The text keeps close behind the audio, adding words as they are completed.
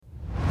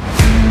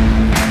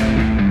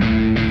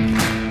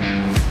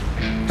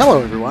Hello,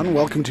 everyone.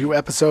 Welcome to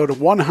episode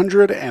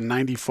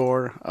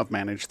 194 of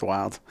Manage the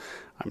Wild.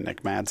 I'm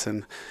Nick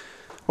Madsen.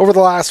 Over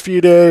the last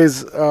few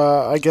days,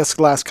 I guess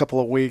the last couple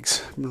of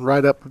weeks,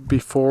 right up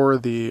before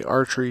the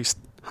archery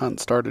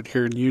hunt started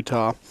here in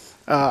Utah,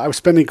 I was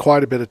spending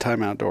quite a bit of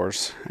time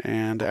outdoors.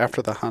 And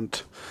after the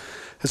hunt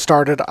has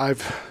started,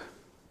 I've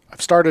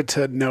started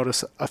to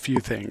notice a few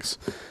things.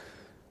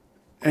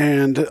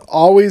 And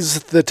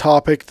always the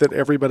topic that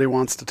everybody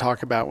wants to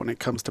talk about when it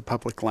comes to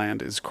public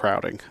land is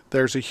crowding.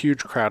 There's a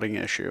huge crowding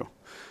issue.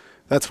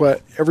 That's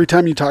what, every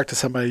time you talk to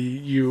somebody,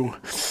 you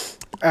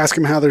ask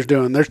them how they're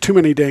doing. There's too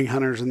many dang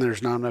hunters and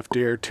there's not enough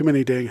deer. Too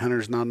many dang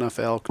hunters, not enough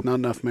elk, not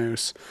enough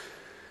moose.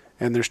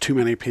 And there's too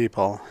many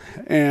people.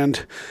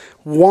 And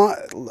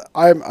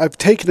I've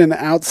taken an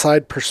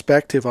outside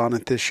perspective on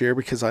it this year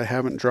because I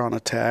haven't drawn a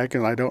tag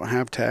and I don't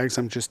have tags.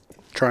 I'm just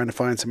trying to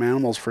find some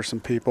animals for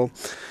some people.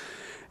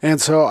 And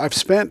so I've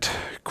spent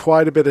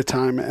quite a bit of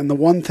time, and the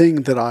one thing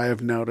that I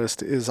have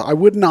noticed is I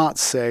would not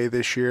say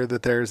this year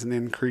that there's an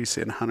increase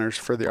in hunters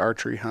for the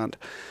archery hunt.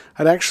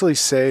 I'd actually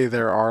say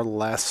there are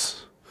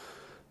less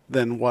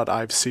than what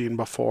I've seen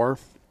before.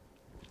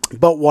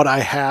 But what I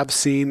have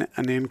seen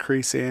an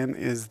increase in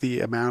is the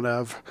amount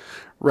of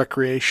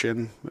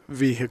recreation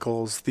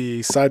vehicles,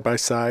 the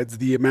side-by-sides,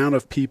 the amount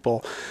of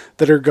people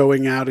that are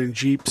going out in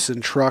Jeeps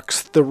and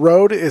trucks. The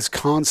road is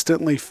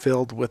constantly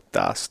filled with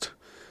dust.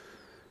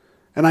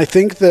 And I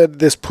think that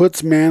this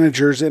puts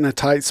managers in a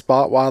tight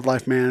spot,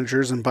 wildlife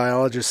managers and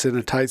biologists in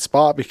a tight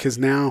spot, because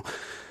now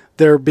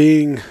they're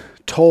being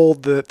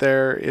told that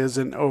there is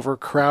an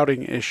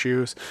overcrowding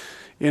issue.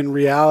 In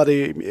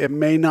reality, it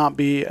may not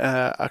be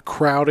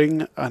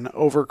an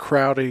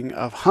overcrowding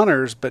of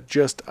hunters, but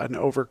just an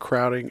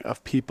overcrowding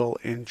of people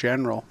in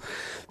general.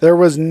 There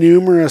was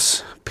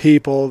numerous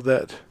people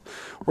that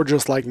were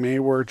just like me,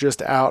 were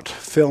just out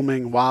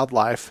filming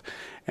wildlife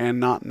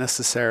and not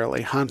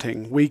necessarily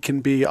hunting. We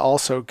can be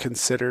also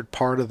considered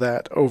part of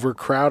that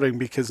overcrowding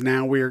because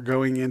now we are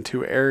going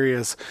into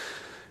areas,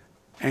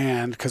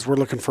 and because we're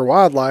looking for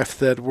wildlife,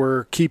 that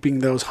we're keeping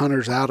those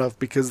hunters out of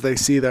because they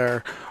see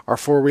our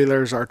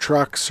four-wheelers, our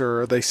trucks,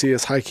 or they see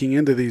us hiking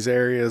into these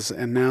areas,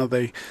 and now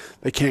they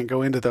can't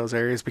go into those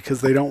areas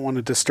because they don't want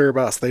to disturb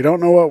us. They don't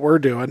know what we're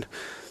doing.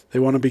 They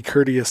want to be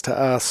courteous to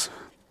us,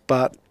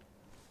 but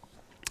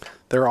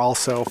they're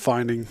also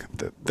finding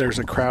that there's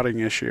a crowding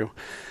issue.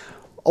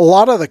 A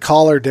lot of the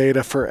collar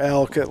data for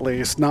elk, at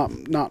least, not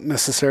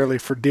necessarily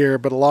for deer,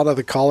 but a lot of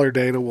the collar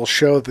data will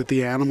show that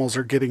the animals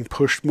are getting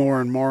pushed more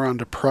and more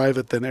onto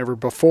private than ever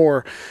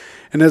before.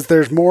 And as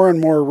there's more and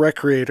more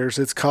recreators,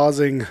 it's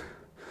causing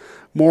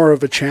more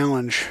of a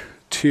challenge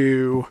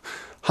to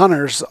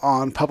hunters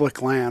on public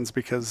lands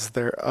because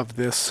they're of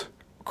this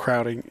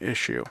crowding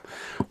issue.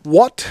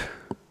 What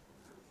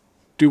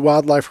do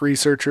wildlife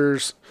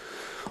researchers,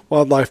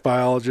 wildlife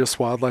biologists,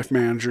 wildlife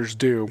managers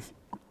do?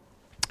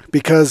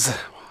 Because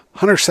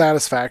hunter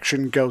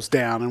satisfaction goes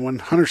down, and when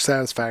hunter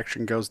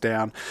satisfaction goes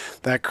down,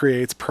 that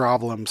creates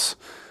problems.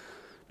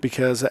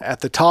 Because at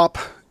the top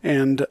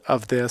end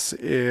of this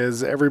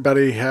is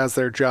everybody has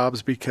their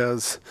jobs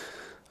because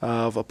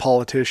of a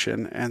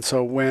politician. And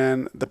so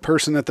when the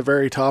person at the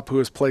very top who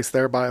is placed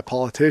there by a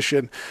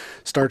politician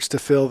starts to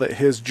feel that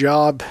his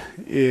job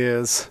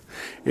is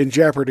in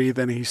jeopardy,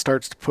 then he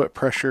starts to put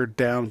pressure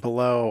down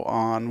below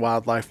on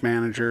wildlife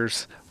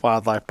managers,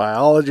 wildlife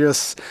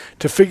biologists,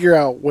 to figure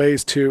out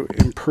ways to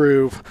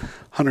improve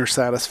hunter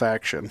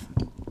satisfaction.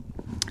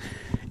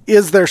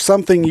 Is there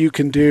something you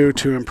can do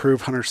to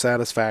improve hunter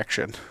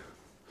satisfaction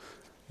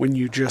when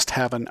you just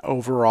have an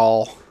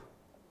overall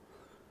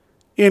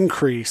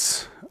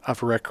increase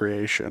of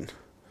recreation?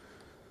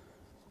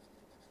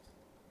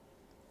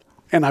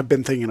 And I've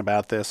been thinking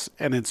about this,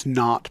 and it's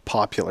not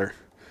popular.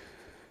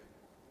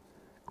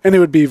 And it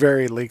would be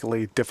very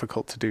legally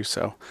difficult to do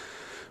so.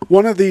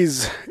 One of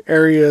these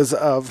areas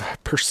of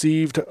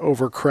perceived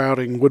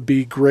overcrowding would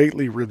be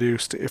greatly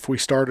reduced if we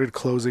started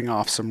closing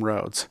off some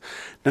roads.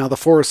 Now, the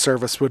Forest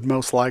Service would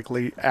most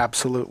likely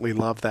absolutely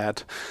love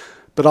that.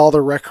 But all the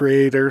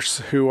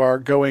recreators who are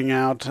going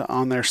out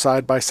on their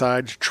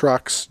side-by-side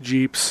trucks,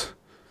 Jeeps,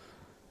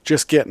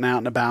 just getting out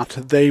and about,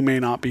 they may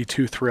not be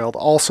too thrilled.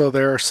 Also,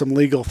 there are some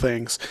legal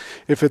things.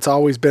 If it's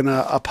always been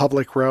a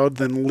public road,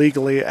 then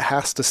legally it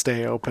has to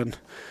stay open.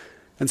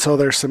 And so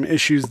there's some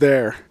issues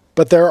there.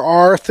 But there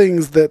are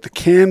things that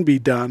can be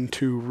done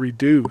to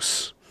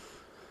reduce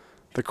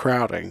the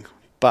crowding,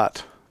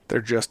 but they're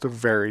just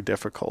very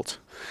difficult.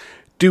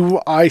 Do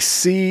I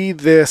see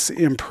this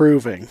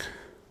improving?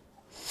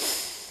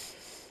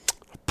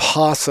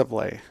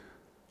 Possibly.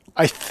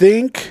 I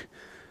think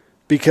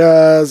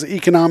because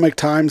economic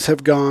times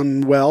have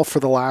gone well for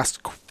the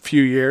last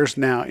few years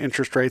now,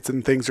 interest rates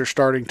and things are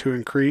starting to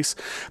increase,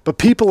 but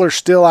people are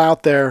still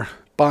out there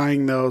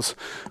buying those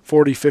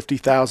 $40,000,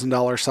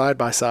 $50,000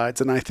 side-by-sides.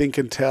 And I think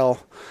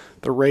until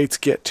the rates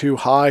get too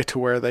high to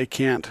where they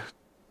can't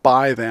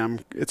buy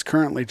them, it's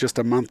currently just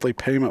a monthly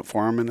payment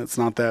for them, and it's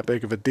not that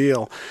big of a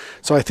deal.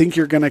 So I think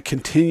you're going to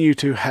continue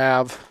to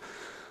have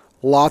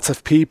lots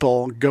of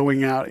people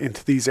going out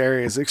into these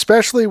areas,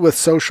 especially with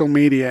social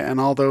media and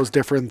all those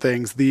different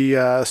things.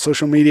 The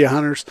social media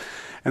hunters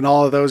and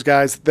all of those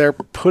guys, they're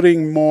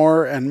putting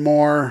more and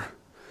more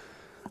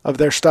of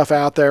their stuff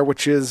out there,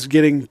 which is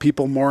getting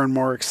people more and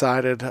more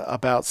excited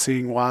about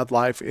seeing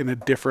wildlife in a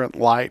different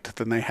light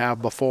than they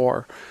have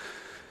before.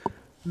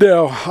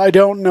 No, I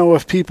don't know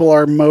if people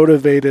are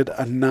motivated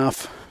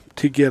enough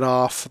to get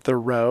off the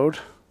road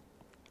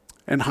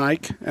and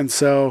hike. And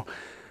so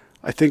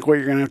I think what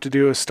you're going to have to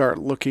do is start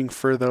looking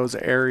for those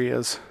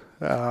areas.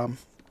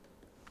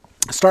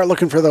 Start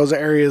looking for those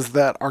areas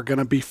that are going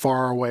to be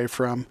far away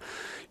from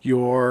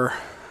your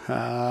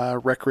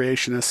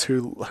recreationists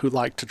who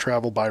like to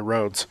travel by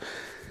roads.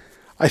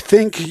 I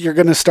think you're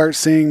going to start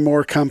seeing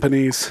more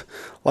companies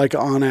like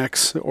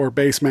onX or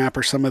Basemap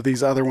or some of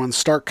these other ones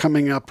start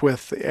coming up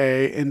with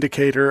a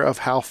indicator of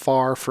how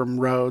far from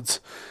roads,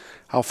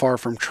 how far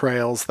from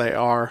trails they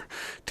are,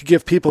 to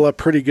give people a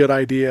pretty good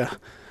idea.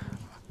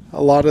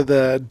 A lot of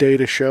the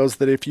data shows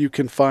that if you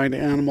can find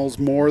animals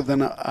more than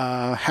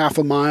half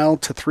a mile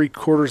to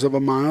 3/4 of a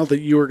mile,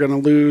 that you are going to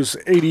lose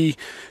 80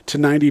 to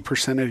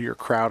 90% of your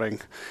crowding.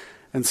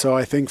 And so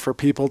I think for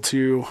people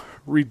to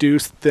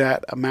reduce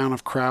that amount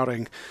of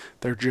crowding,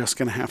 they're just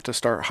going to have to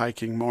start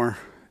hiking more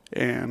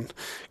and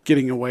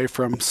getting away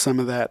from some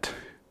of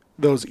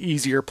those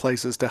easier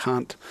places to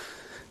hunt.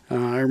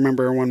 I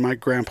remember when my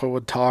grandpa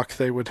would talk,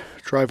 they would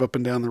drive up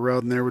and down the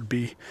road and there would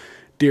be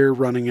deer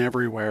running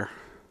everywhere.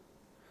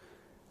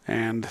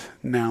 And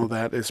now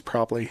that is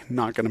probably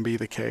not going to be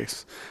the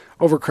case.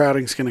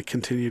 Overcrowding is going to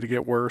continue to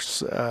get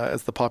worse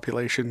as the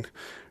population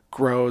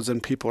grows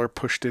and people are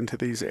pushed into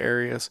these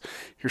areas.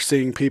 You're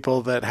seeing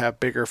people that have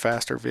bigger,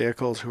 faster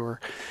vehicles who are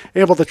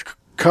able to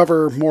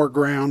cover more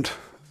ground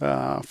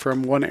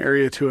from one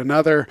area to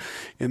another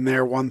in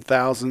their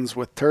 1000s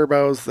with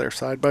turbos, their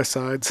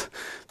side-by-sides.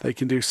 They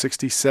can do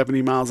 60,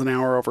 70 miles an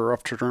hour over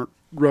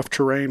rough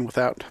terrain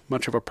without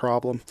much of a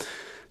problem.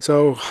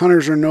 So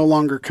hunters are no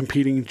longer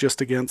competing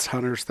just against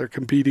hunters. They're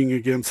competing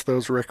against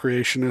those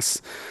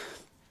recreationists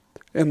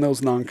and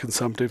those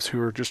non-consumptives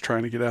who are just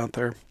trying to get out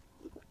there.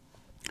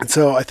 And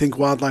so I think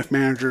wildlife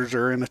managers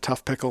are in a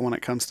tough pickle when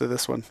it comes to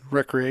this one.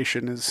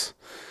 Recreation is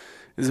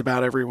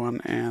about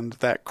everyone, and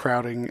that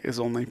crowding is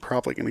only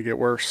probably going to get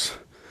worse.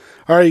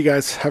 All right, you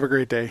guys, have a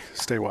great day.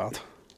 Stay wild.